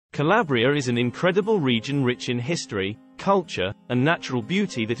Calabria is an incredible region rich in history, culture, and natural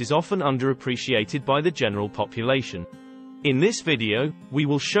beauty that is often underappreciated by the general population. In this video, we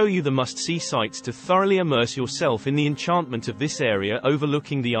will show you the must-see sites to thoroughly immerse yourself in the enchantment of this area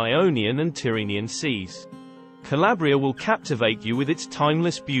overlooking the Ionian and Tyrrhenian seas. Calabria will captivate you with its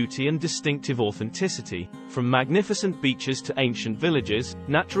timeless beauty and distinctive authenticity, from magnificent beaches to ancient villages,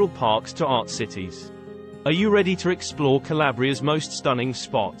 natural parks to art cities. Are you ready to explore Calabria's most stunning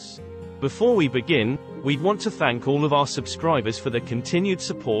spots? Before we begin, we'd want to thank all of our subscribers for their continued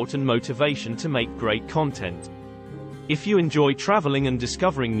support and motivation to make great content. If you enjoy traveling and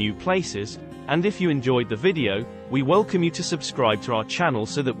discovering new places, and if you enjoyed the video, we welcome you to subscribe to our channel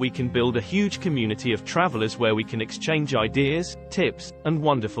so that we can build a huge community of travelers where we can exchange ideas, tips, and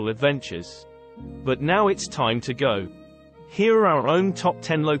wonderful adventures. But now it's time to go. Here are our own top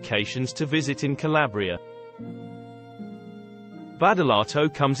 10 locations to visit in Calabria.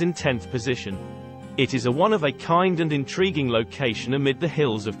 Badolato comes in 10th position. It is a one-of-a-kind and intriguing location amid the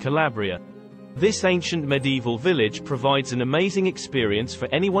hills of Calabria. This ancient medieval village provides an amazing experience for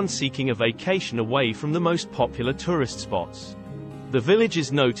anyone seeking a vacation away from the most popular tourist spots. The village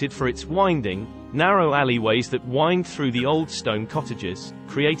is noted for its winding, narrow alleyways that wind through the old stone cottages,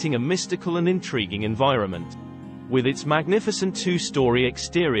 creating a mystical and intriguing environment. With its magnificent two-story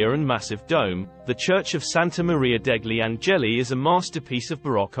exterior and massive dome, the Church of Santa Maria degli Angeli is a masterpiece of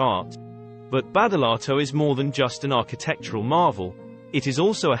Baroque art. But Badolato is more than just an architectural marvel. It is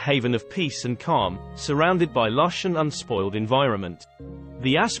also a haven of peace and calm, surrounded by lush and unspoiled environment.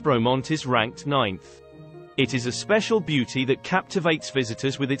 The Aspromont is ranked 9th. It is a special beauty that captivates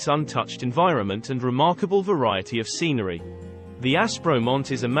visitors with its untouched environment and remarkable variety of scenery. The Aspromont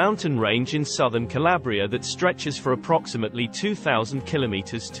is a mountain range in southern Calabria that stretches for approximately 2,000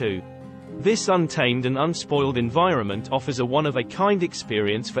 kilometers too. This untamed and unspoiled environment offers a one-of-a-kind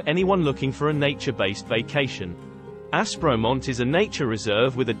experience for anyone looking for a nature-based vacation. Aspromont is a nature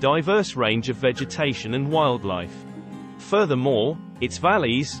reserve with a diverse range of vegetation and wildlife. Furthermore, its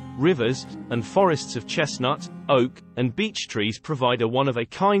valleys, rivers, and forests of chestnut, oak, and beech trees provide a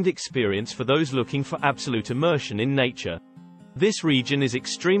one-of-a-kind experience for those looking for absolute immersion in nature. This region is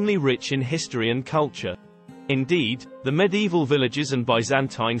extremely rich in history and culture. Indeed, the medieval villages and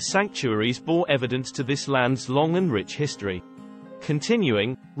Byzantine sanctuaries bore evidence to this land's long and rich history.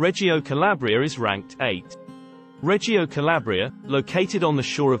 Continuing, Reggio Calabria is ranked 8. Reggio Calabria, located on the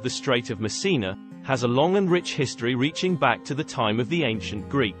shore of the Strait of Messina, has a long and rich history reaching back to the time of the ancient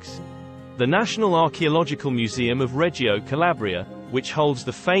Greeks. The National Archaeological Museum of Reggio Calabria, which holds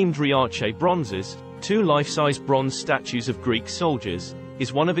the famed Riace bronzes, two life-size bronze statues of Greek soldiers,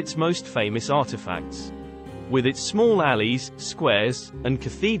 is one of its most famous artifacts. With its small alleys, squares, and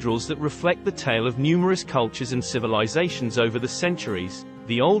cathedrals that reflect the tale of numerous cultures and civilizations over the centuries,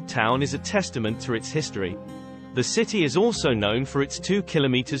 the old town is a testament to its history. The city is also known for its 2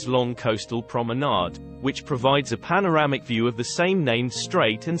 kilometers long coastal promenade, which provides a panoramic view of the same-named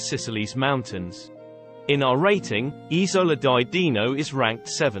strait and Sicily's mountains. In our rating, Isola di Dino is ranked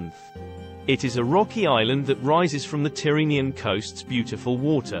 7th. It is a rocky island that rises from the Tyrrhenian coast's beautiful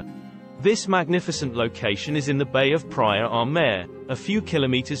water. This magnificent location is in the Bay of Praia a Mare, a few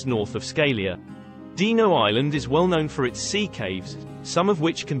kilometers north of Scalia. Dino Island is well known for its sea caves, some of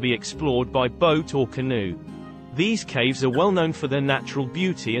which can be explored by boat or canoe. These caves are well known for their natural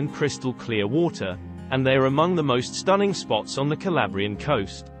beauty and crystal clear water, and they are among the most stunning spots on the Calabrian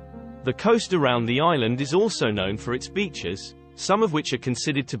coast. The coast around the island is also known for its beaches, some of which are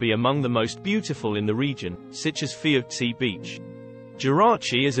considered to be among the most beautiful in the region, such as Fiugzi Beach.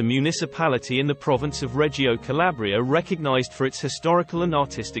 Geraci is a municipality in the province of Reggio Calabria recognized for its historical and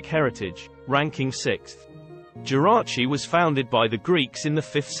artistic heritage, ranking 6th. Geraci was founded by the Greeks in the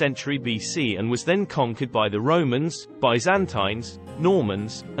 5th century BC and was then conquered by the Romans, Byzantines,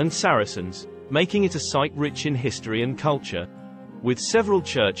 Normans, and Saracens, making it a site rich in history and culture. With several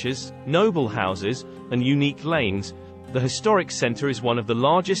churches, noble houses, and unique lanes, the historic center is one of the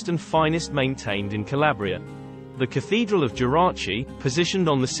largest and finest maintained in Calabria. The Cathedral of Geraci, positioned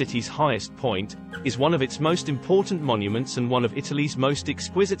on the city's highest point, is one of its most important monuments and one of Italy's most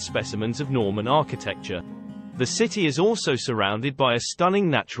exquisite specimens of Norman architecture. The city is also surrounded by a stunning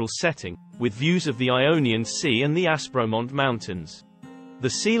natural setting, with views of the Ionian Sea and the Aspromont Mountains. The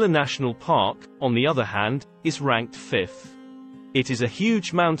Sila National Park, on the other hand, is ranked 5th. It is a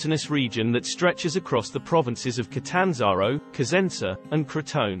huge mountainous region that stretches across the provinces of Catanzaro, Cosenza, and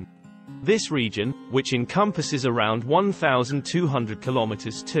Crotone. This region, which encompasses around 1,200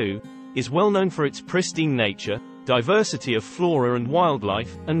 kilometers too, is well known for its pristine nature, diversity of flora and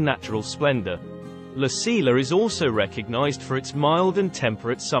wildlife, and natural splendor. Sila is also recognized for its mild and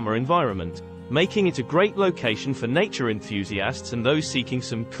temperate summer environment, making it a great location for nature enthusiasts and those seeking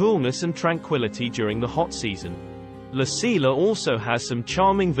some coolness and tranquility during the hot season. Sila also has some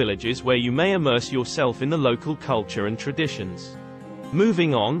charming villages where you may immerse yourself in the local culture and traditions.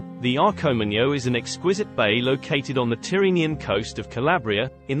 Moving on, the Arcomagno is an exquisite bay located on the Tyrrhenian coast of Calabria,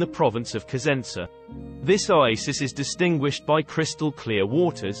 in the province of Cosenza. This oasis is distinguished by crystal-clear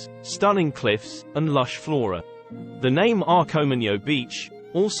waters, stunning cliffs, and lush flora. The name Arcomagno Beach,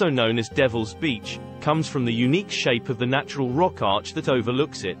 also known as Devil's Beach, comes from the unique shape of the natural rock arch that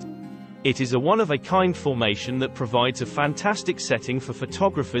overlooks it. It is a one-of-a-kind formation that provides a fantastic setting for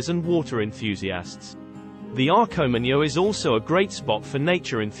photographers and water enthusiasts. The Arcomagno is also a great spot for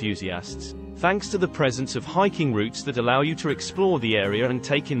nature enthusiasts, thanks to the presence of hiking routes that allow you to explore the area and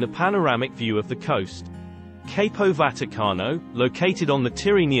take in the panoramic view of the coast. Capo Vaticano, located on the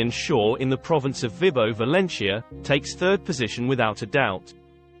Tyrrhenian shore in the province of Vibo Valentia, takes third position without a doubt.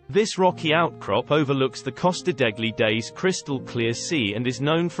 This rocky outcrop overlooks the Costa degli Dei's crystal-clear sea and is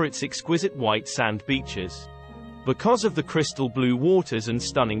known for its exquisite white sand beaches. Because of the crystal blue waters and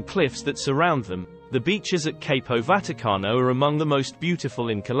stunning cliffs that surround them, the beaches at Capo Vaticano are among the most beautiful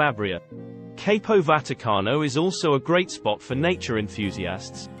in Calabria. Capo Vaticano is also a great spot for nature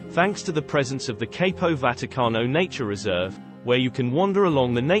enthusiasts, thanks to the presence of the Capo Vaticano Nature Reserve, where you can wander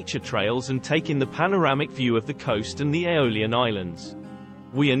along the nature trails and take in the panoramic view of the coast and the Aeolian Islands.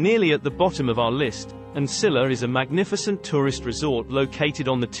 We are nearly at the bottom of our list, and Sila is a magnificent tourist resort located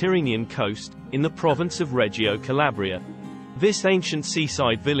on the Tyrrhenian coast, in the province of Reggio, Calabria. This ancient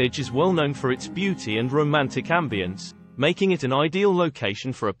seaside village is well known for its beauty and romantic ambience, making it an ideal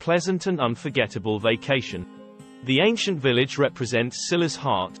location for a pleasant and unforgettable vacation. The ancient village represents Sila's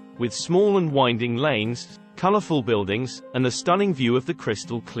heart, with small and winding lanes, colorful buildings, and a stunning view of the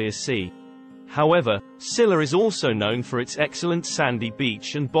crystal-clear sea. However, Sila is also known for its excellent sandy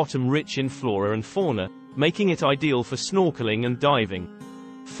beach and bottom rich in flora and fauna, making it ideal for snorkeling and diving.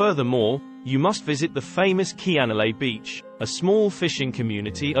 Furthermore, you must visit the famous Chianale Beach, a small fishing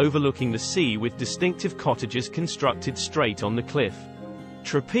community overlooking the sea with distinctive cottages constructed straight on the cliff.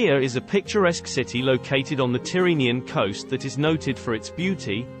 Tropea is a picturesque city located on the Tyrrhenian coast that is noted for its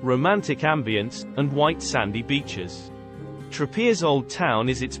beauty, romantic ambience, and white sandy beaches. Tropea's old town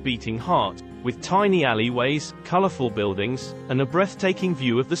is its beating heart, with tiny alleyways, colorful buildings, and a breathtaking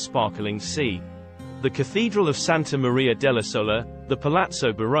view of the sparkling sea. The Cathedral of Santa Maria della Sola, the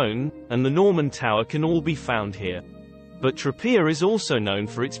Palazzo Barone, and the Norman Tower can all be found here. But Tropea is also known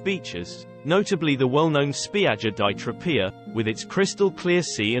for its beaches, notably the well-known Spiaggia di Tropea, with its crystal-clear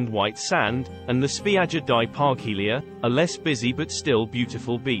sea and white sand, and the Spiaggia di Pargiglia, a less busy but still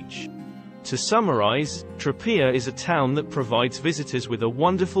beautiful beach. To summarize, Tropea is a town that provides visitors with a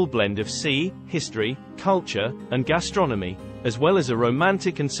wonderful blend of sea, history, culture, and gastronomy, as well as a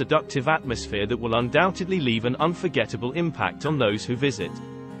romantic and seductive atmosphere that will undoubtedly leave an unforgettable impact on those who visit.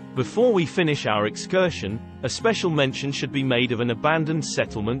 Before we finish our excursion, a special mention should be made of an abandoned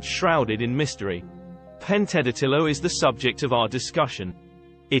settlement shrouded in mystery. Pentedotillo is the subject of our discussion.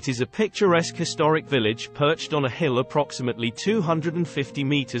 It is a picturesque historic village perched on a hill approximately 250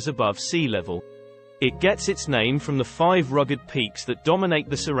 meters above sea level. It gets its name from the 5 rugged peaks that dominate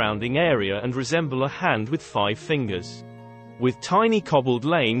the surrounding area and resemble a hand with 5 fingers. With tiny cobbled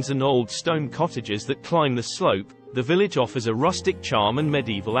lanes and old stone cottages that climb the slope, the village offers a rustic charm and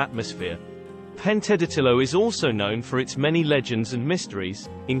medieval atmosphere. Pentedotillo is also known for its many legends and mysteries,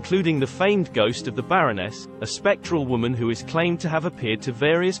 including the famed ghost of the Baroness, a spectral woman who is claimed to have appeared to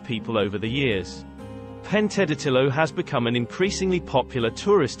various people over the years. Pentedotillo has become an increasingly popular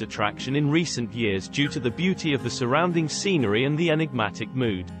tourist attraction in recent years due to the beauty of the surrounding scenery and the enigmatic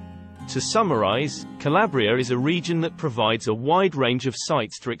mood. To summarize, Calabria is a region that provides a wide range of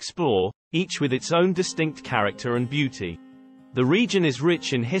sites to explore, each with its own distinct character and beauty. The region is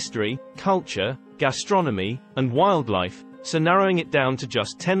rich in history, culture, gastronomy, and wildlife, so narrowing it down to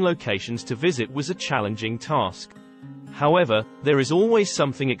just 10 locations to visit was a challenging task. However, there is always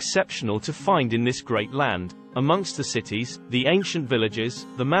something exceptional to find in this great land, amongst the cities, the ancient villages,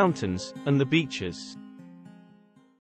 the mountains, and the beaches.